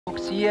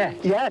Yeah.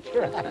 Yes.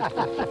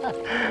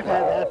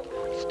 That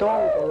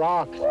stone, the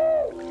rocks.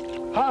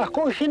 Ah,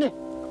 kushini.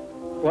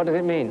 What does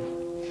it mean?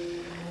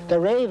 The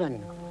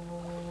raven.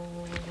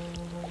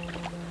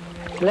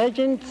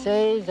 Legend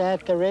says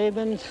that the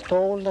raven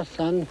stole the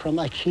sun from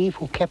a chief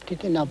who kept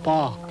it in a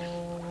box.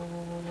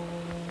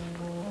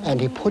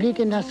 And he put it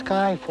in the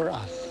sky for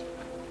us.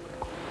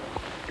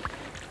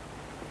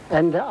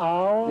 And the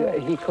owl...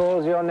 He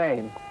calls your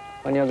name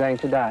when you're going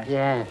to die?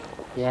 Yes,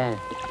 yes.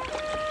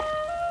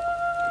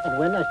 And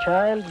when a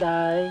child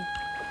died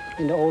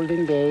in the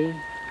olden days,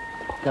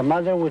 the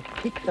mother would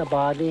kick the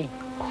body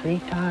 3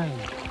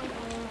 times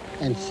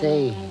and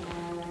say,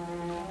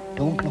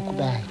 don't look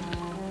back.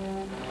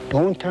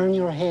 Don't turn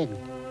your head.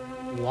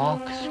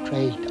 Walk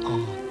straight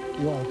on.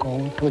 You are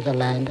going to the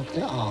land of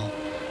the owl.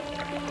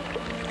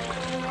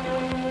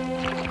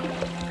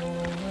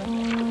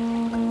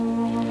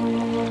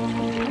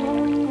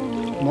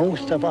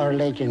 Most of our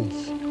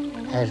legends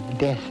has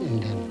death in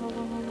them.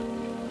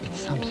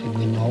 It's something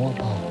we know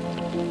about.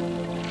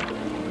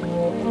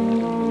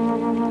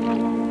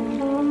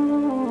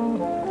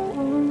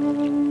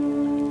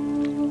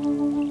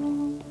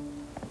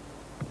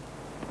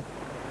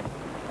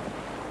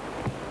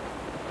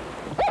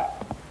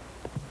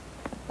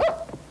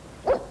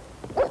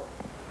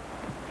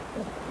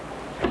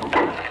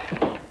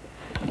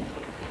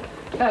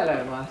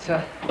 Hello,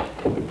 Martha.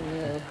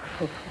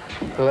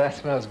 Oh, that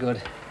smells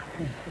good.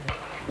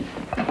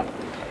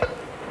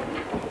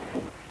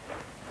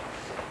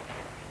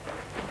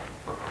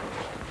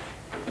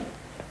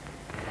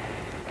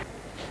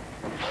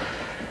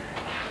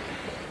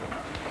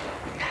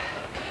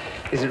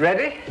 Is it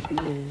ready?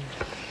 Yes.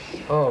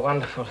 Oh,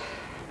 wonderful.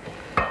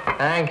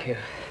 Thank you.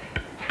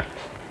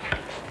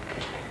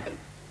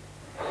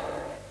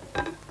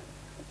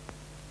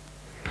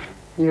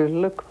 You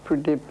look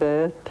pretty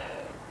bad.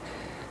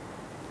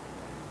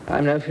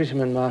 I'm no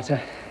fisherman, Martha.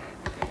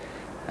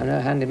 I'm no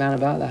handyman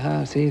about the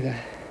house either.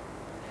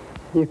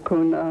 You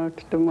going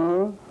out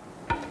tomorrow?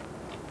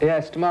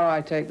 Yes, tomorrow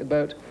I take the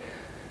boat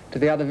to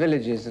the other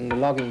villages and the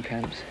logging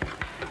camps.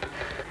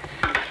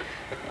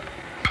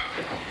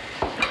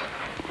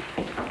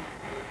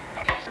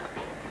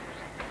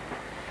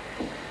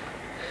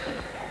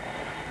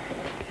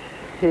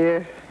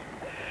 Here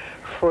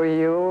for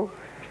you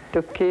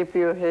to keep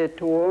your head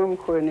warm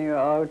when you're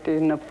out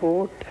in the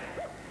port.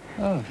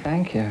 Oh,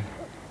 thank you.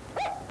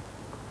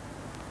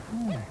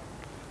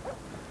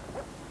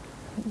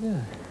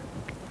 Yeah.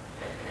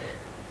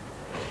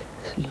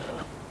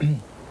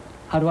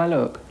 How do I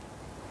look?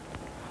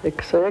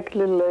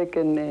 Exactly like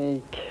an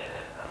egg.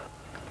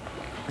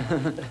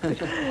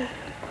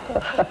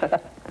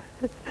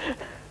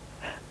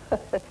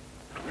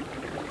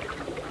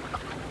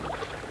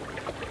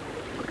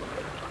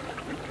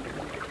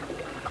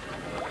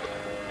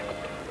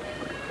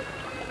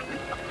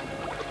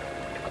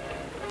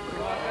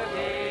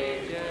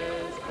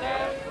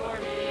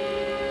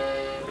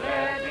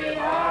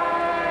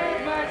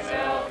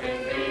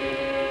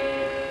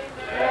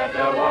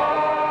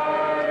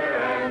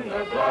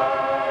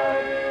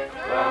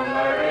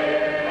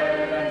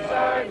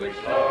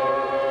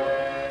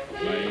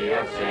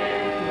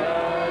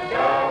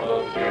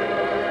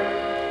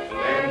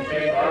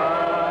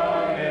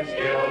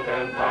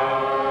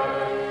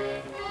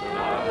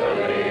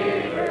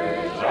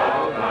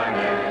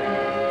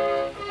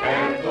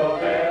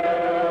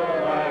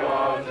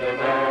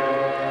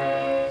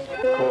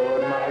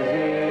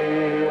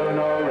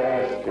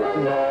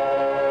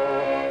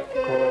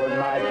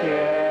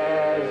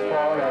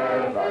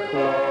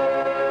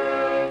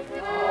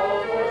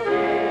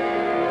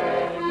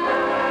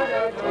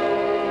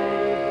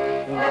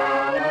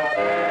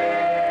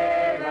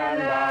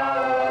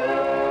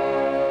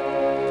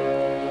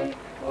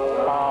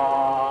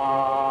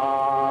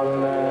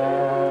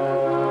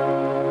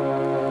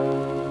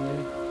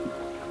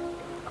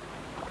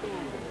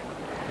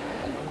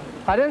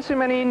 I don't see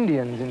many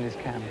Indians in this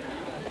camp.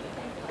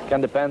 Can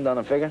depend on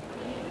a figure.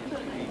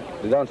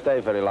 They don't stay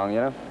very long,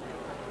 you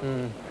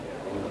know?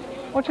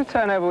 What's your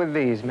turnover with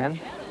these men?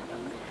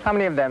 How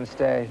many of them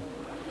stay?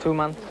 2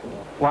 months?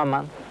 1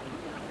 month?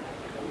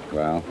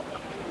 Well...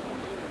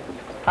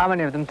 How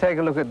many of them take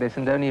a look at this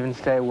and don't even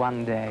stay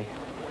 1 day?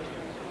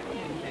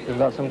 We've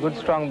got some good,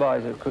 strong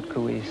boys at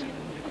Kutkuis.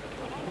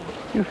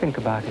 You think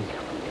about it.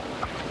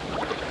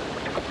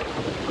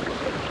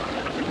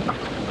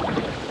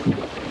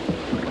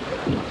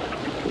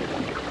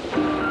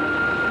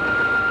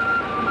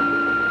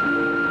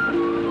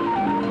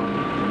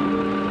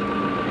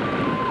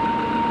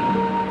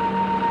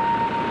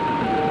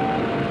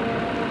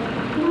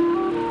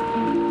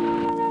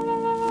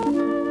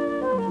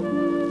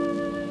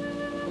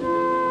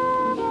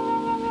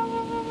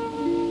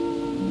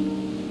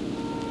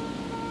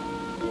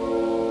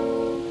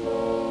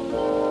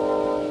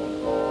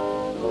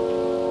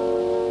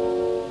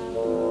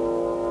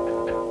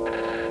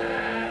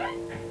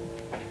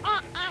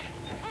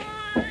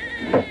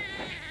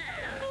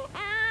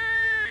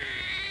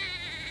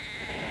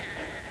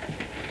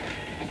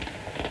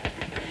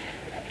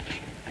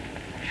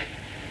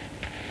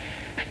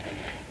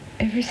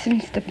 Ever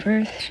since the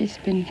birth, she's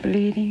been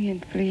bleeding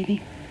and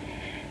bleeding.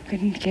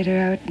 Couldn't get her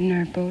out in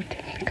our boat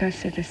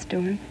because of the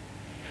storm.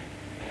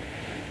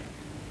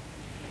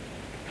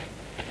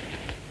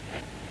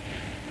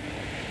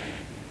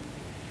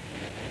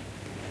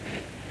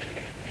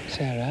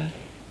 Sarah?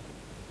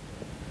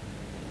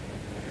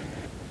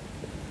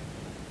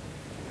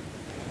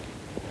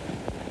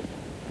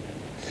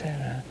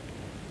 Sarah?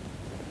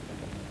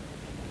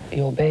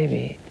 Your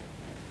baby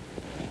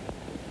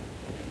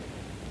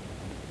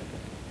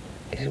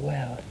is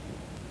well.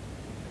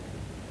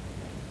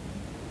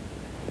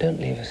 Don't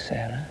leave us,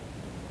 Sarah.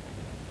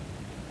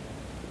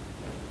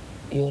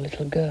 Your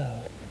little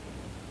girl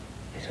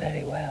is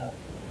very well.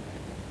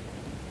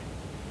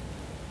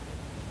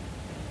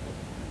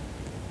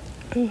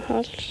 Ang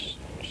hals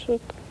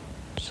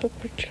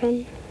super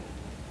tram.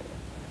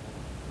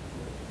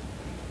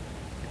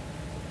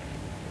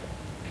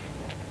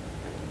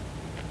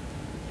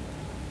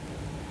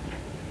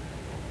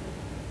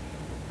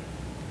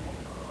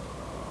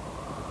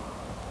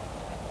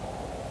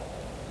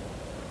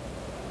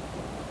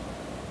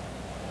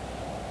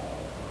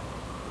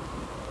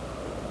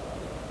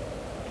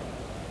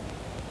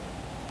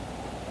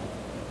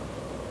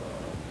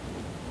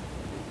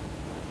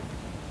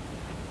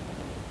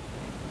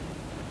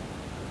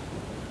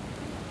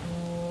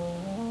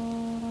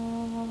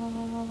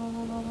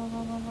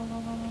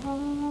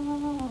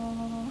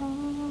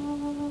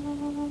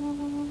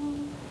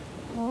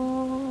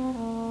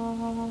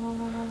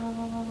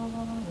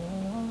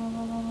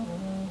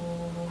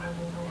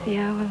 The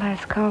owl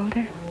has called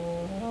her.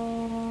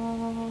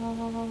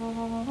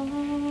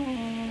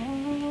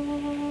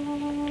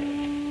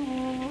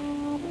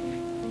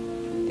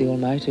 The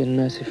Almighty and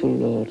merciful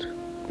Lord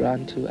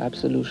grant you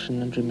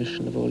absolution and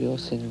remission of all your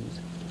sins,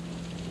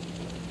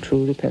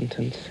 true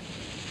repentance,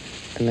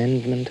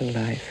 amendment of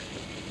life,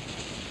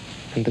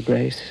 and the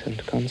grace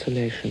and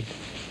consolation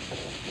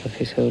of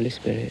His Holy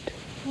Spirit.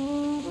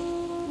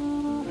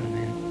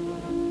 Amen.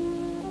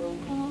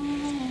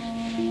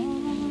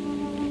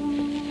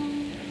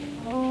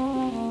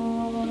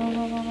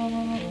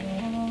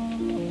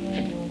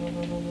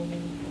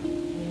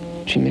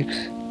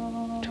 Chimix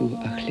to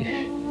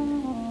Achlish.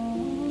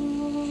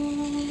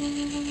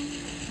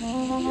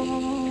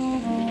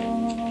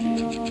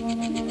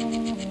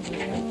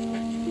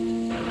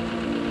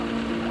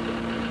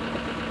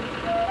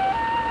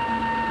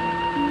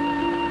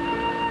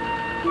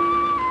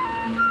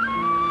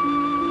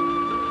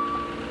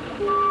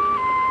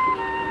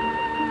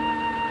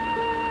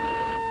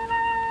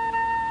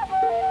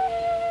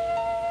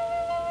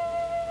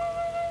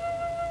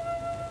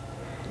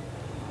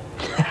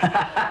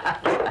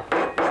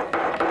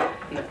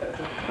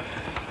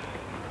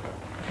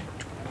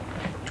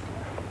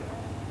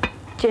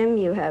 Jim,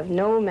 you have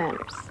no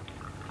manners.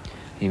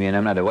 You mean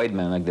I'm not a white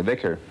man like the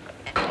vicar?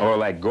 Or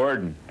like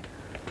Gordon?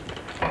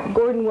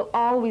 Gordon will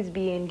always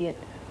be Indian.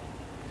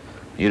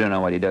 You don't know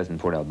what he does in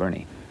Port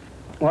Alberni.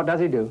 What does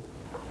he do?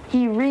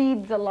 He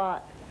reads a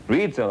lot.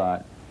 Reads a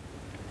lot.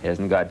 He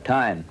hasn't got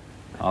time.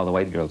 All the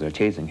white girls are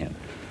chasing him.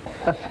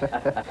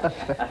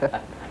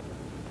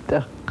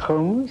 The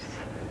Khums?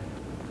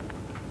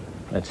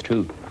 That's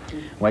true.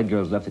 White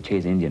girls love to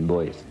chase Indian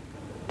boys.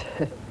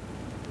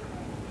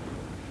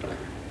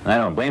 I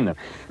don't blame them.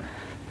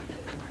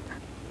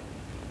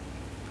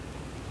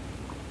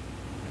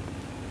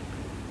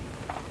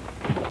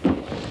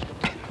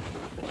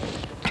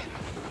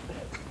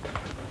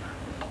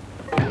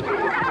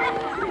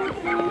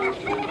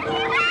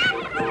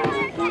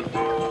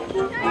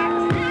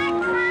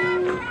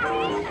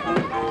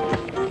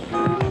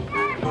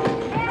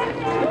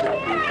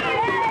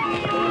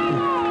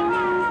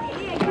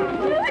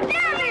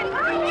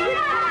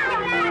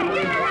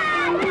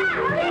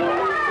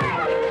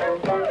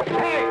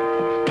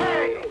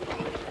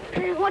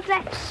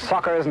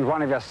 Soccer isn't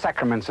one of your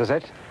sacraments, is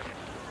it?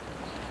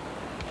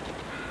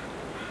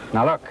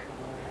 Now look,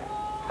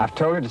 I've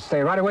told you to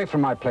stay right away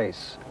from my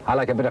place. I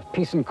like a bit of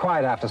peace and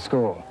quiet after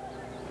school.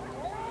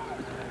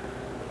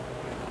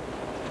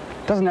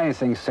 Doesn't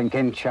anything sink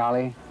in,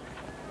 Charlie?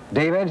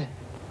 David,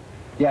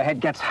 your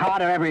head gets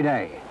harder every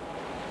day.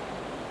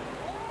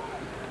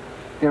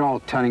 You're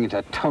all turning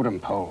into totem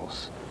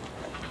poles.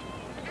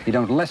 You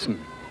don't listen.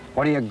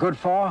 What are you good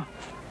for?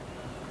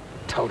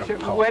 Totem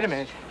poles. Wait a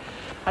minute.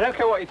 I don't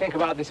care what you think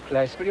about this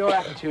place, but your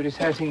attitude is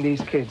hurting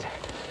these kids.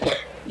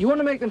 You want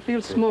to make them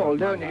feel small,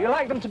 don't you? You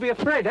like them to be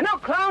afraid. They're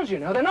not clowns, you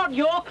know. They're not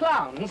your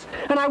clowns.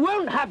 And I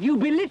won't have you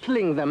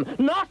belittling them.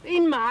 Not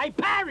in my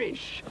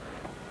parish.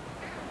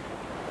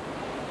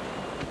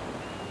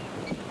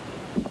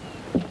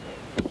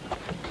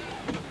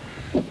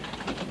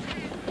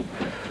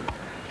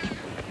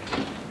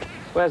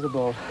 Where's the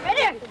ball? Right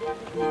here.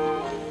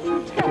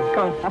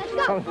 Come on, up,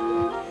 come on.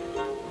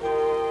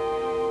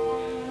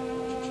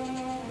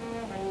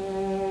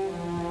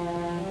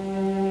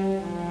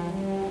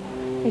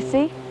 You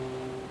see,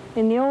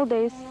 in the old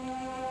days,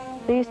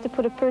 they used to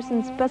put a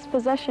person's best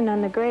possession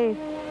on the grave.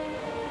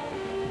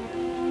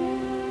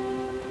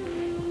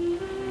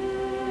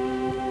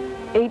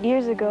 "8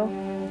 years ago,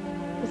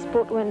 this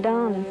boat went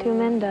down and 2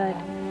 men died.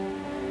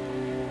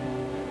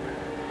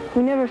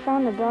 We never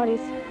found the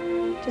bodies,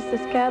 just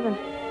this cabin.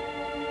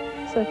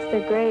 So it's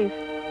their grave.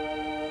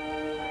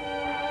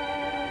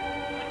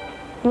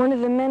 One of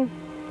the men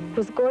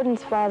was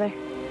Gordon's father.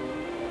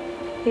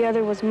 The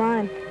other was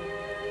mine.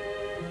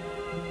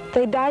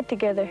 They died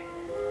together.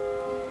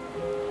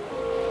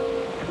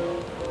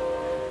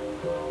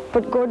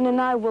 But Gordon and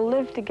I will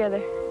live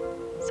together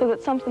so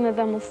that something of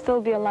them will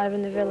still be alive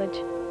in the village.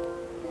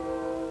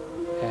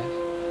 Yes.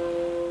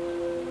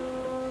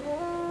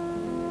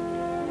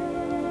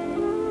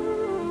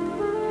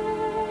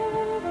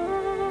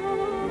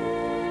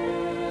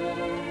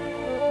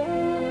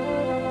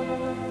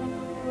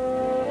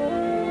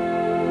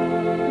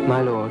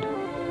 My lord,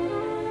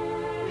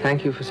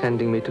 thank you for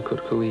sending me to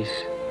Kutkuis.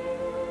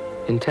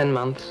 In 10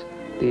 months,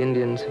 the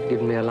Indians have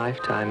given me a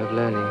lifetime of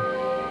learning.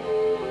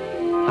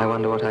 I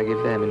wonder what I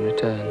give them in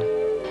return.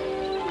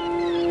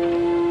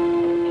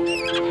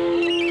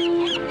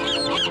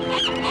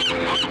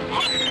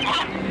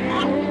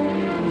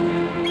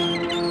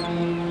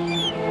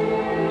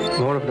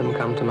 More of them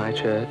come to my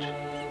church,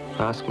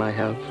 ask my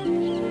help,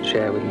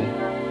 share with me.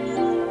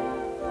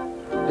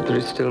 But there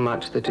is still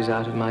much that is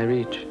out of my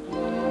reach.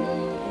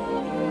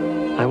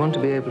 I want to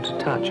be able to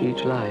touch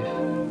each life,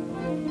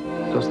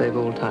 because they've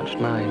all touched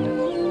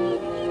mine.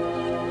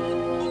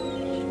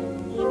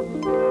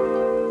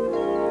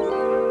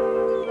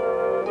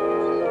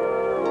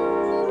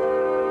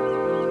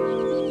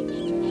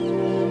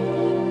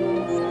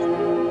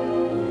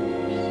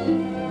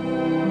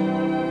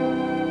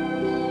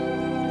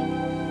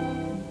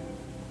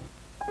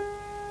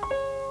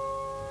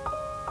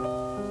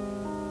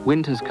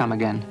 Winter's come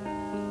again,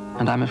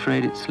 and I'm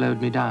afraid it's slowed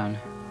me down.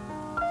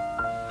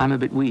 I'm a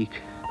bit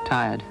weak,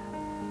 tired.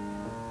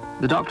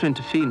 The doctor in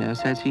Tofino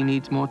says he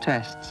needs more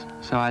tests,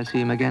 so I'll see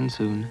him again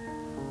soon.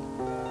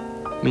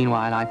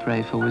 Meanwhile, I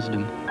pray for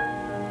wisdom.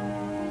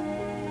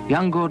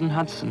 Young Gordon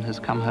Hudson has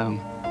come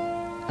home,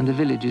 and the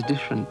village is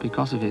different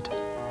because of it.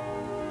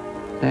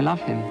 They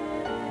love him,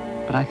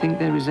 but I think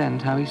they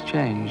resent how he's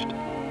changed.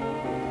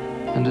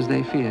 And as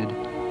they feared,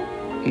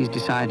 he's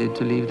decided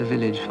to leave the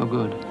village for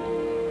good.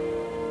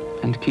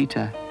 And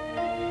Kita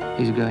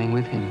is going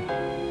with him.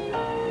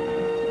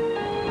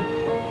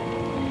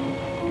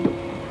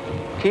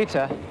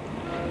 Kita,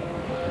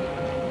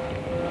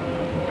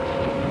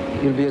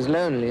 you'll be as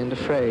lonely and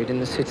afraid in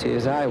the city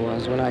as I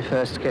was when I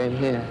first came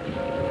here.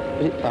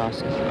 But it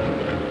passes.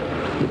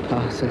 It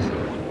passes.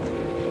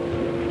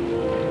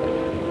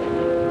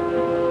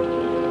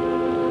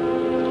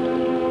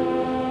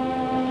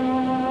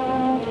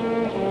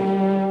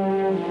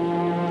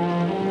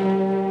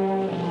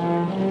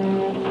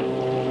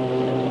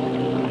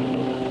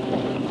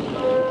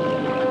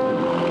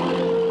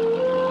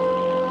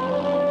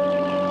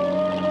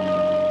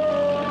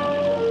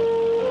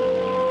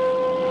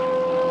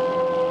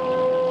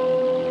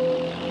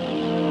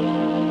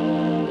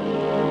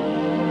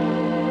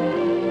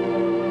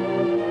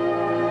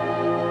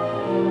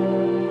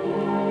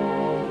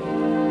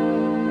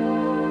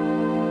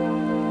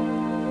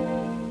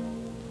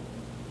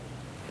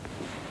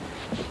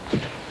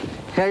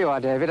 Here you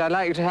are, David. I'd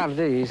like you to have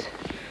these.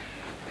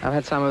 I've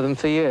had some of them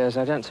for years.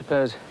 I don't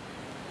suppose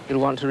you'll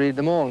want to read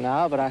them all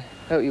now, but I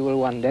hope you will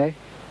one day.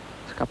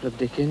 There's a couple of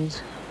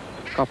Dickens,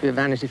 a copy of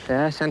Vanity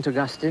Fair, St.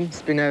 Augustine,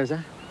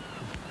 Spinoza.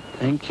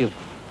 Thank you.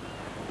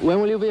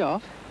 When will you be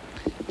off?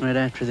 Right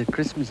after the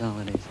Christmas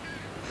holidays.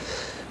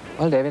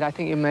 Well, David, I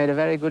think you made a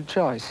very good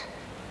choice.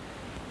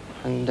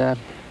 And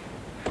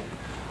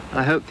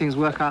I hope things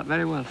work out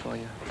very well for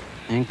you.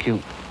 Thank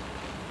you.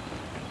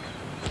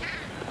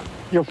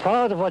 You're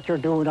proud of what you're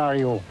doing, are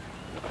you?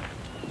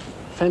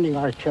 Sending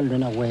our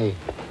children away.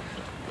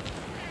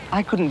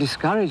 I couldn't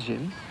discourage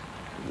him.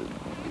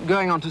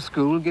 Going on to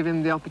school, give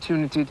him the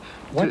opportunity to...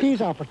 What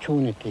is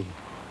opportunity?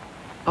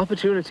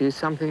 Opportunity is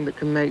something that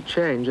can make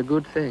change a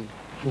good thing.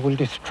 You will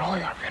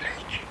destroy our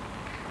village.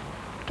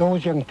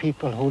 Those young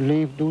people who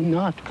leave do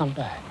not come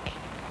back.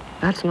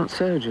 That's not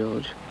so,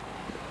 George.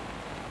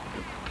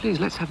 Please,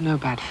 let's have no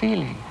bad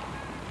feeling.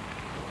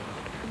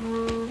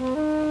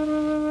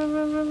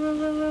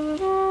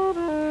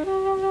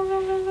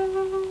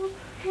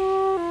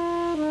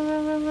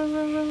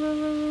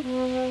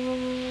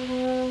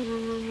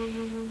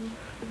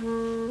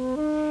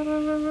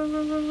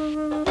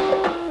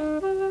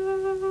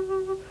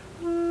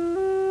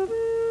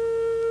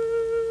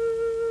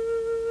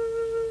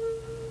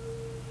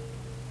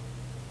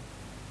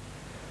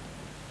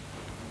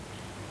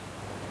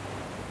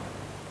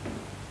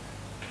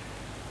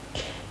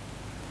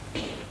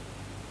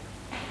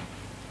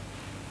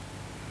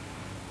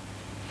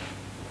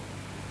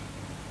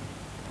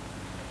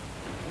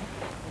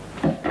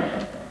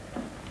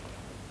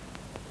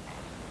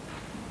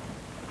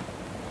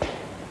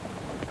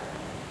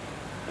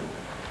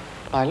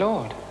 My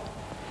lord.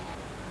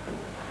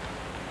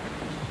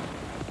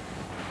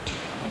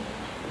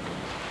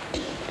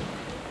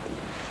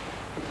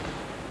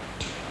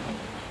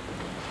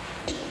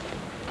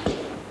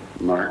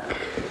 Mark.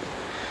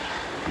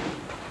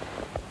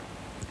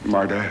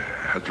 Marta,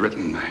 had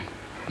written me.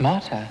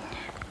 Martha?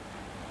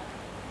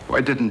 Why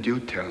didn't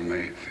you tell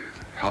me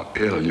how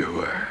ill you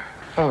were?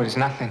 Oh, it's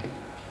nothing.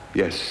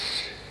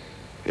 Yes,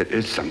 it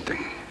is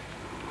something.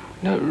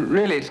 No,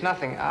 really, it's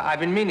nothing. I've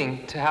been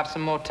meaning to have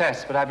some more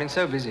tests, but I've been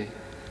so busy.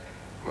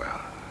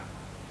 Well,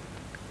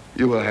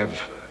 you'll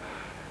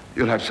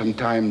have some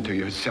time to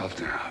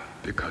yourself now,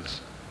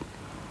 because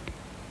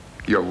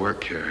your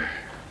work here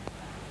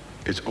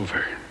is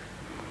over.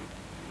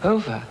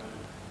 Over?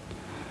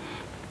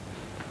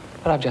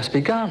 But I've just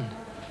begun.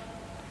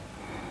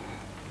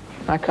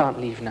 I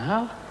can't leave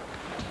now.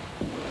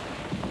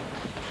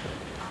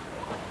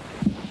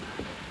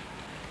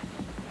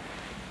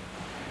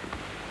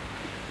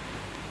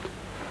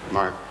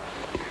 Mark,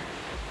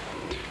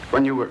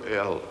 when you were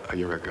ill a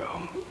year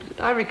ago...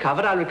 I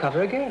recovered, I'll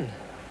recover again.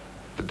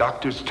 The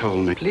doctors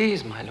told me...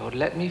 Please, my lord,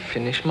 let me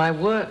finish my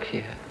work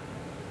here.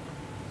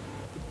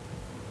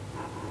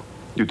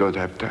 You don't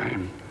have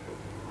time.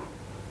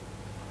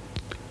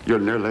 You're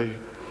nearly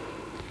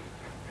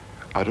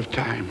out of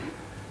time.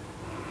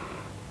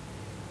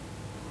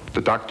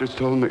 The doctors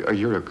told me a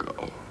year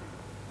ago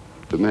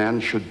the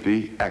man should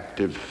be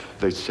active,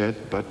 they said,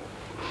 but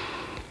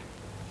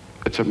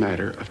it's a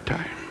matter of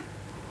time.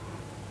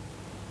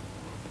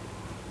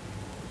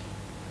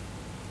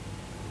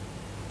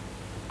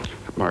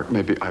 Mark,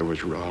 maybe I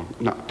was wrong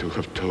not to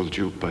have told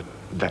you, but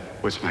that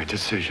was my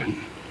decision.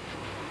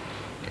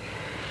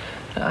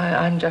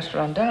 I'm just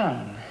run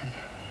down.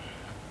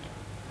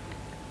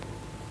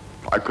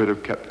 I could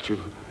have kept you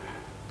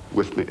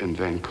with me in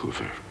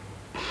Vancouver,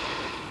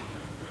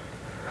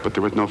 but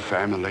there was no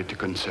family to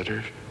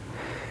consider.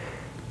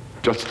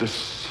 Just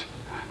this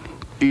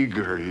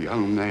eager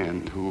young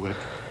man who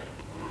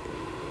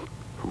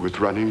was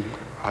running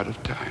out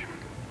of time.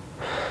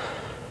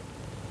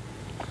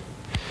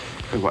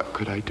 And what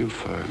could I do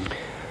for him?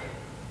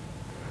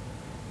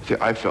 See,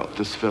 I felt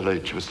this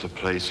village was the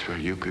place where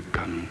you could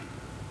come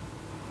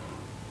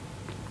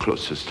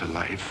closest to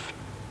life,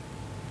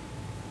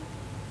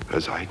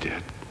 as I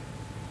did.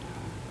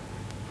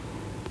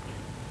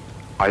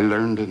 I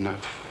learned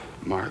enough,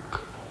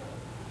 Mark,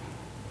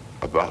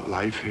 about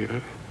life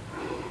here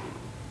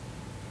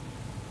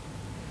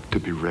to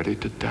be ready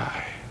to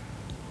die.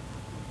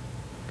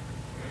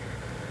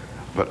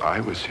 But I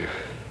was here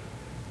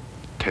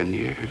 10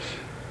 years.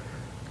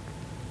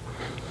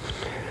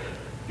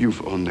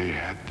 You've only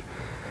had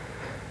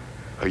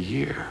a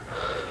year.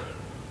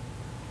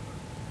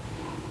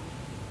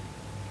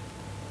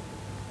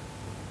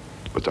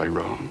 Was I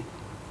wrong?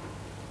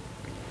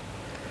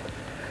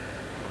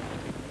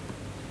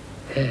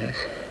 Yes.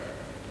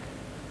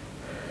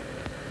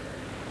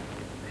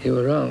 You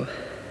were wrong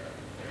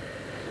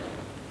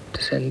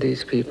to send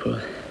these people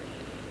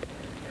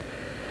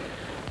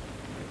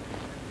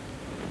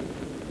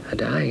a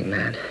dying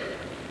man.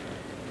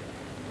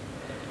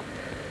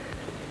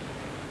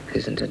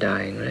 Isn't a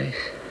dying race.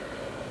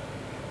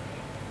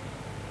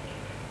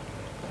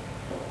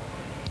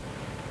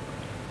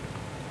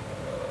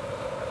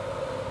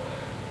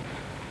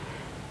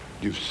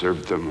 You've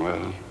served them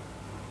well,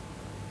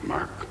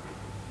 Mark.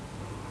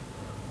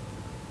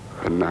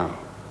 And now,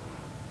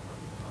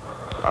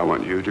 I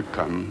want you to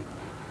come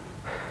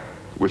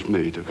with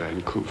me to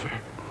Vancouver.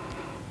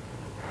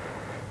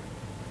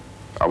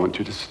 I want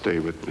you to stay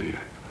with me.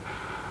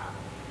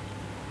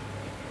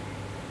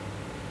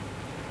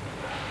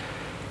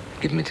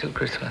 Give me till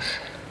Christmas.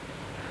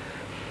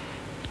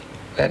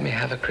 Let me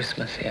have a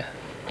Christmas here.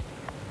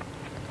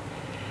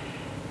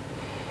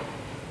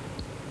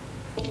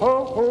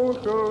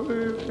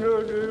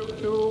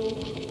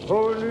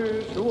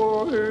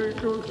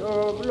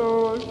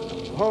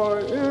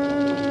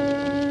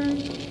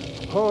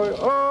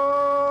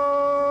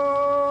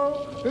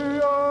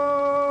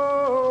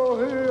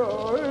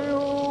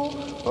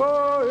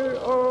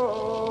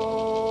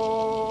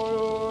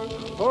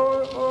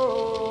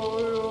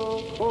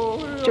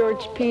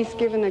 George Peace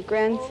given a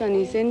grandson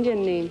his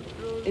Indian name.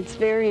 It's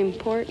very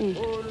important.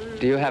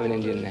 Do you have an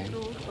Indian name?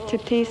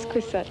 Tatis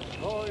Quisat.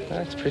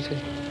 That's pretty.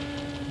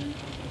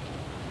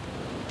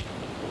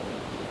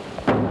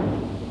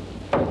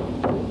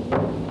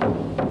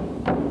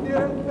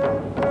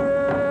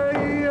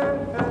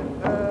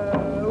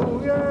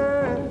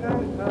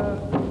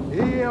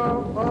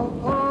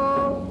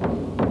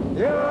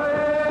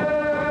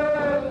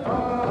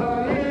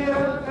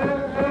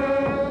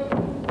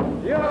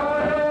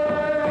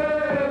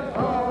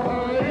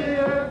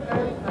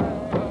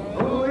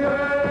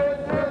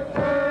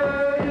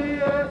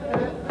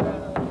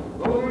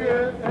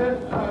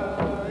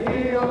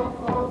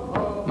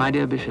 My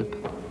dear Bishop,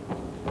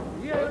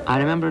 I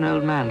remember an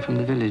old man from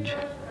the village